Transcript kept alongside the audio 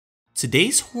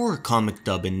Today's horror comic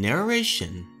dub in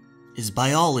narration is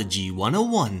Biology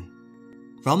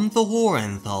 101 from the horror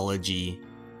anthology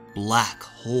Black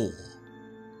Hole.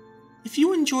 If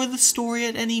you enjoy the story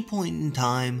at any point in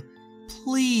time,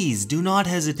 please do not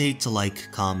hesitate to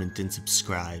like, comment, and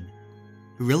subscribe.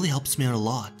 It really helps me out a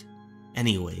lot.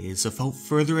 Anyways, without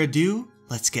further ado,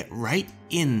 let's get right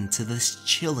into this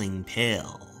chilling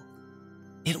tale.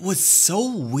 It was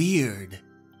so weird.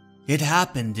 It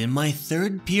happened in my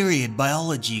third period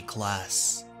biology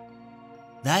class.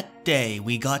 That day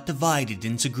we got divided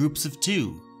into groups of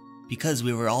 2 because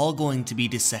we were all going to be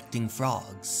dissecting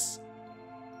frogs.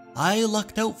 I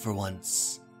lucked out for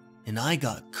once, and I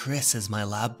got Chris as my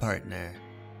lab partner.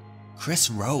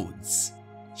 Chris Rhodes.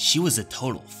 She was a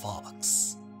total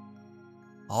fox.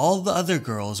 All the other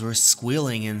girls were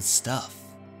squealing and stuff,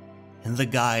 and the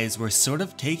guys were sort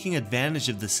of taking advantage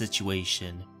of the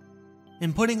situation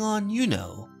and putting on, you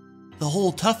know, the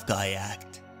whole tough guy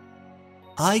act.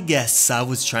 I guess I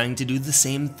was trying to do the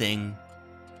same thing.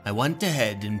 I went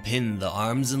ahead and pinned the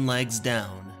arms and legs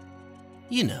down.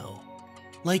 You know,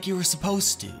 like you were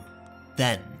supposed to.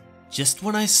 Then, just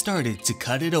when I started to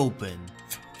cut it open,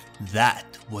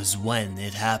 that was when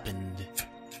it happened.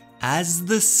 As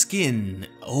the skin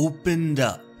opened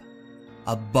up,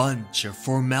 a bunch of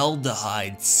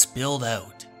formaldehyde spilled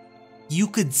out. You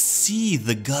could see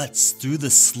the guts through the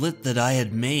slit that I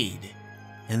had made,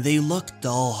 and they looked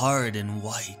all hard and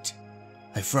white.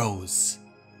 I froze.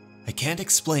 I can't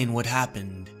explain what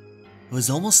happened. It was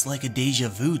almost like a deja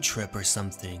vu trip or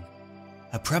something.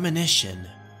 A premonition.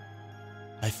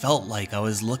 I felt like I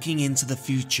was looking into the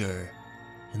future,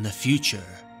 and the future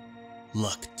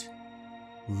looked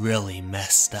really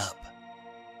messed up.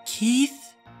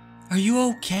 "Keith, are you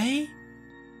okay?"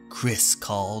 Chris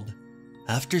called,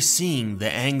 after seeing the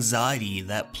anxiety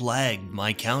that plagued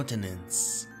my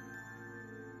countenance.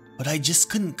 But I just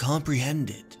couldn't comprehend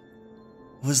it.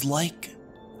 It was like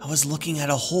I was looking at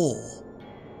a hole,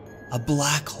 a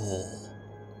black hole.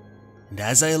 And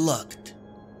as I looked,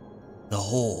 the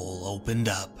hole opened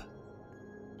up.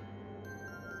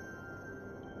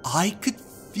 I could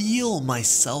feel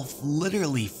myself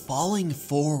literally falling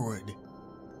forward,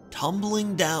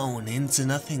 tumbling down into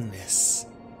nothingness,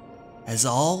 as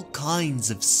all kinds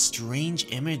of strange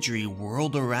imagery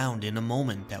whirled around in a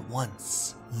moment at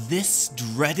once. This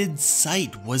dreaded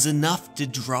sight was enough to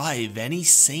drive any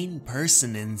sane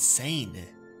person insane.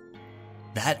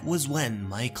 That was when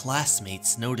my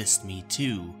classmates noticed me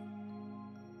too.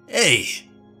 "Hey,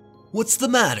 what's the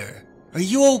matter? Are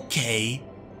you okay?"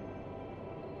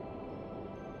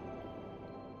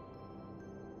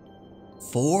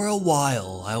 For a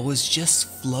while, I was just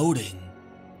floating.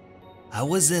 I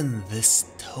was in this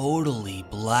totally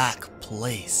black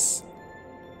place.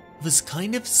 It was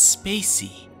kind of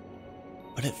spacey,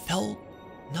 but it felt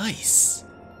nice.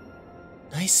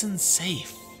 Nice and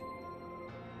safe.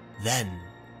 Then,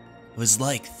 it was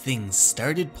like things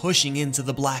started pushing into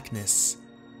the blackness.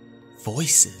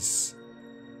 Voices.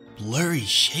 Blurry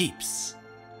shapes.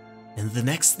 And the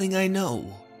next thing I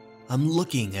know, I'm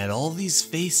looking at all these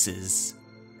faces.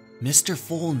 Mr.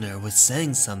 Fulner was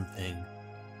saying something.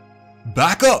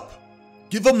 "Back up!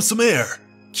 Give them some air!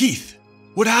 Keith,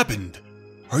 what happened?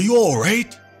 Are you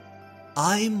alright?"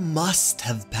 I must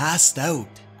have passed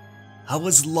out. I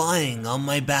was lying on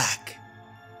my back.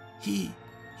 He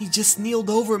just kneeled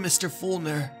over Mr.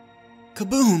 Fulner.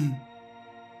 Kaboom!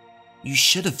 You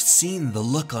should have seen the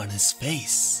look on his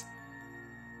face.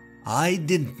 I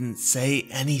didn't say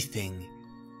anything.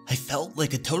 I felt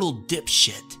like a total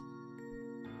dipshit.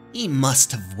 He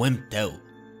must have wimped out.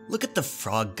 Look at the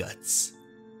frog guts.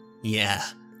 Yeah,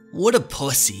 what a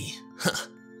pussy.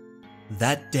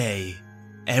 That day,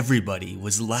 everybody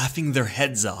was laughing their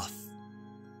heads off.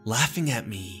 Laughing at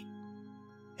me.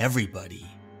 Everybody.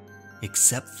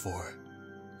 Except for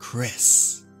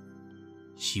Chris.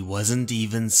 She wasn't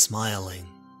even smiling.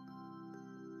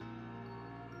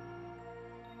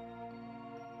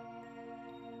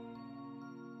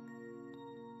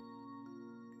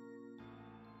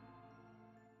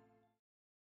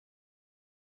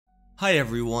 Hi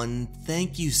everyone,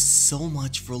 thank you so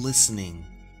much for listening.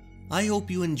 I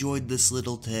hope you enjoyed this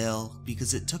little tale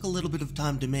because it took a little bit of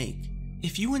time to make.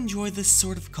 If you enjoy this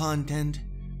sort of content,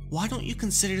 why don't you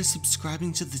consider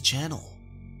subscribing to the channel?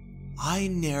 I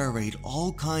narrate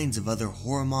all kinds of other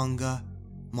horror manga,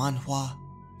 manhwa,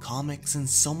 comics, and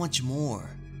so much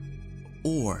more.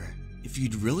 Or, if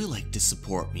you'd really like to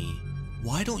support me,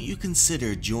 why don't you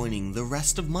consider joining the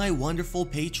rest of my wonderful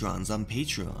patrons on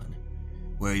Patreon,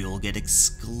 where you'll get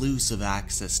exclusive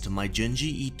access to my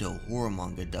Junji Ito horror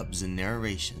manga dubs and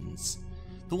narrations,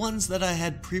 the ones that I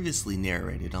had previously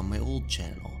narrated on my old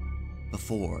channel,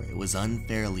 before it was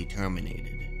unfairly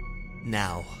terminated.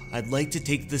 Now, I'd like to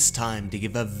take this time to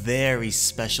give a very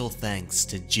special thanks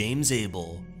to James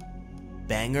Abel,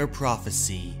 Banger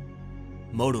Prophecy,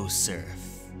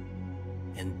 Motosurf,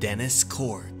 and Dennis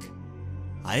Cork.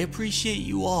 I appreciate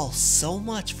you all so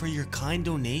much for your kind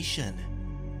donation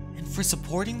and for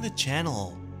supporting the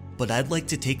channel, but I'd like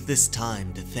to take this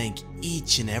time to thank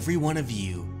each and every one of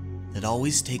you that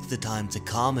always take the time to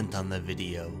comment on the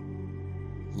video,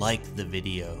 like the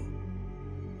video,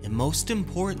 and most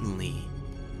importantly,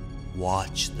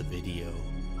 watch the video.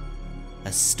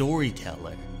 A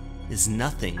storyteller is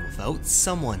nothing without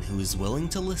someone who is willing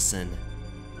to listen,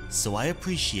 so I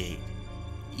appreciate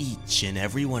each and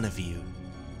every one of you.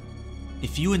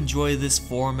 If you enjoy this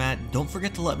format, don't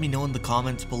forget to let me know in the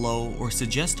comments below or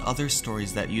suggest other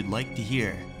stories that you'd like to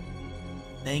hear.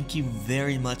 Thank you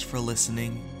very much for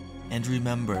listening, and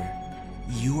remember,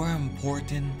 you are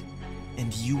important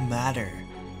and you matter.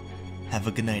 Have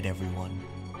a good night, everyone.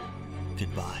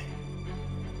 Goodbye.